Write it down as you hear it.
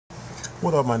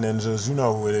What up, my ninjas? You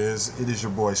know who it is. It is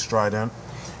your boy Strident.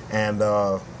 And,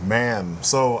 man,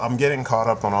 so I'm getting caught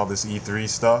up on all this E3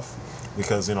 stuff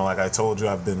because, like I told you,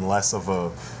 I've been less of a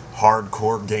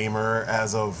hardcore gamer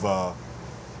as of,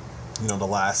 the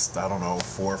last, I don't know,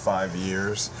 4 or 5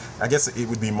 years. I guess it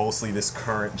would be mostly this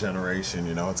current generation,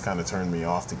 it's kind of turned me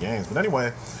off to games. But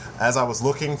anyway, as I was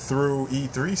looking through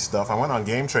E3 stuff, I went on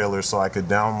Game Trailers so I could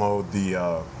download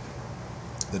the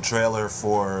trailer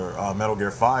for Metal Gear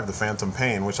 5, The Phantom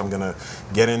Pain, which I'm going to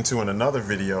get into in another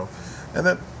video. And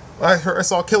then I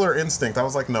saw Killer Instinct. I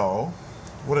was like, no,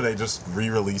 what are they, just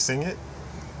re-releasing it?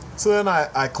 So then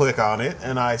I click on it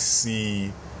and I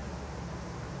see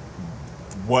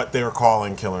what they were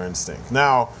calling Killer Instinct.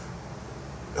 Now,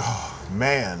 oh,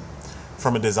 man,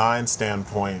 from a design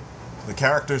standpoint, the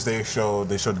characters they showed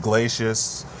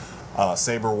Glacius,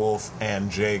 Saberwolf,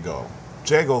 and Jago.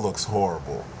 Jago looks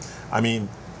horrible. I mean,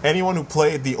 anyone who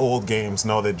played the old games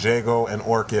know that Jago and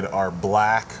Orchid are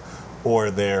black, or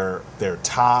they're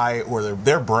Thai, or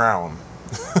they're brown.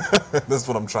 That's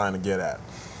what I'm trying to get at.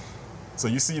 So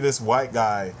you see this white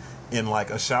guy in like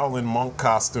a Shaolin monk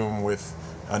costume with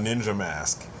a ninja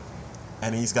mask,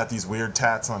 and he's got these weird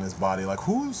tats on his body. Like,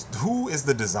 who is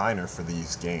the designer for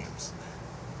these games?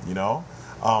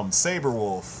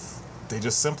 Saberwolf, they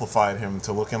just simplified him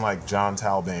to looking like John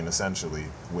Talbane, essentially,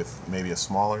 with maybe a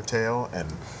smaller tail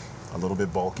and a little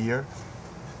bit bulkier.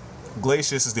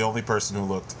 Glacius is the only person who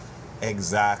looked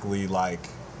exactly like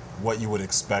what you would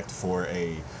expect for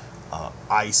a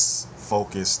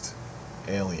ice-focused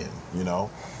alien,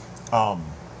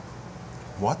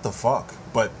 What the fuck?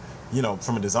 But,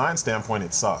 from a design standpoint,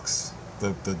 it sucks.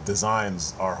 The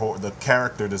designs are the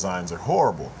character designs are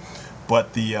horrible.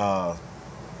 But the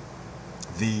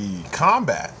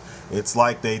combat, it's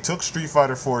like they took Street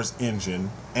Fighter 4's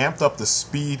engine, amped up the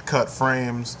speed, cut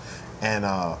frames, and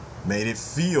made it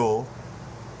feel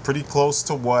pretty close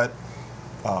to what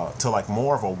to like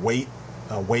more of a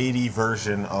weighty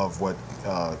version of what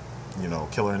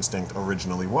Killer Instinct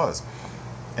originally was.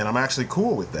 And I'm actually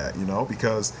cool with that,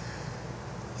 because,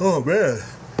 oh man,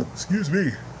 excuse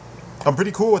me, I'm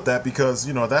pretty cool with that because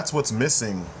that's what's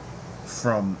missing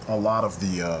from a lot of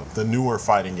the newer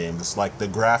fighting games. It's like the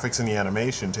graphics and the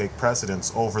animation take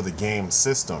precedence over the game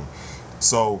system.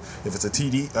 So if it's a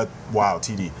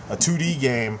 2D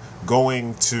game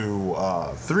going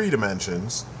to 3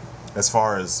 dimensions, as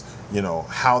far as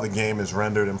how the game is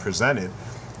rendered and presented,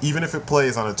 even if it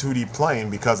plays on a 2D plane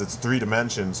because it's 3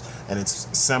 dimensions and it's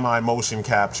semi-motion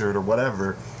captured or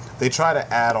whatever, they try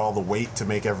to add all the weight to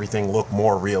make everything look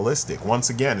more realistic. Once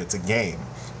again, it's a game.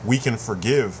 We can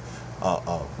forgive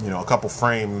a couple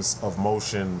frames of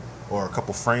motion or a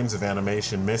couple frames of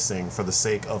animation missing for the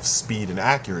sake of speed and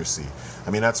accuracy. I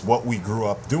mean, that's what we grew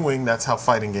up doing. That's how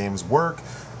fighting games work.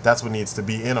 That's what needs to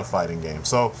be in a fighting game.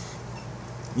 So,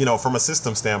 from a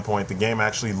system standpoint, the game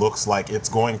actually looks like it's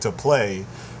going to play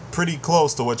pretty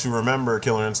close to what you remember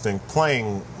Killer Instinct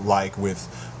playing like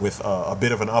with a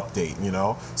bit of an update,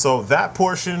 So that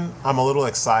portion, I'm a little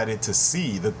excited to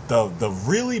see. The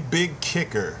really big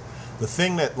kicker, the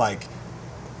thing that like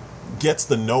gets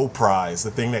the no prize, the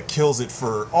thing that kills it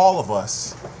for all of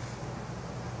us,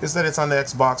 is that it's on the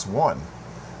Xbox One.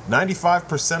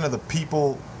 95% of the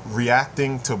people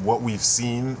reacting to what we've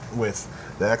seen with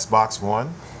the Xbox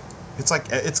One, it's like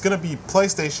it's going to be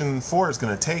PlayStation 4 is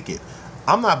going to take it.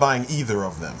 I'm not buying either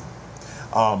of them.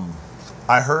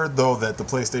 I heard, though, that the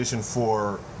PlayStation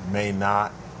 4 may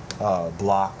not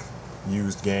block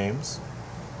used games.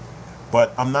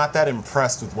 But I'm not that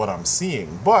impressed with what I'm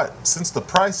seeing. But since the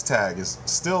price tag is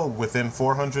still within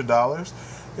 $400,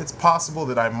 it's possible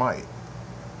that I might.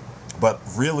 But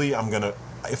really,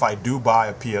 if I do buy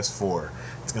a PS4,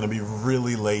 it's going to be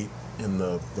really late in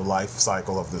the life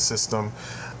cycle of the system.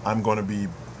 I'm going to be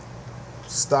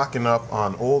stocking up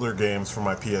on older games for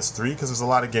my PS3 because there's a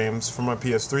lot of games for my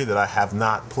PS3 that I have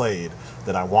not played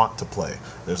that I want to play.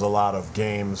 There's a lot of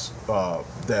games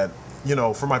that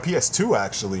for my PS2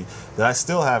 actually, that I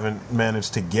still haven't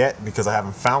managed to get because I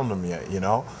haven't found them yet,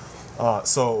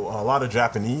 So a lot of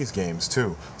Japanese games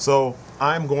too. So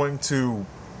I'm going to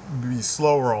be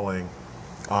slow rolling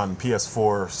on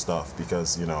PS4 stuff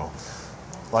because,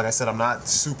 like I said, I'm not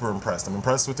super impressed. I'm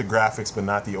impressed with the graphics, but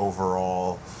not the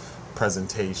overall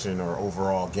presentation or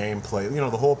overall gameplay.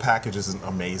 The whole package isn't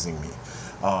amazing me.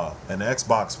 And the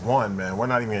Xbox One, man, we're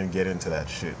not even going to get into that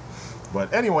shit.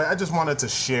 But anyway, I just wanted to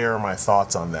share my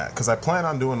thoughts on that because I plan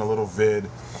on doing a little vid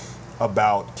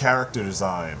about character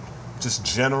design, just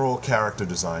general character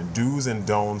design, do's and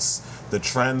don'ts, the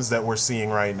trends that we're seeing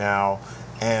right now,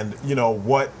 and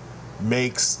what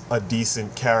makes a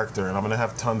decent character. And I'm going to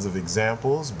have tons of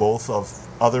examples, both of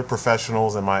other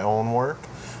professionals and my own work,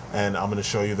 and I'm going to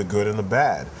show you the good and the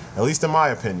bad, at least in my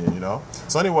opinion, you know.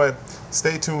 So anyway,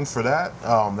 stay tuned for that.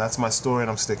 That's my story, and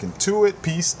I'm sticking to it.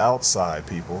 Peace outside,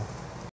 people.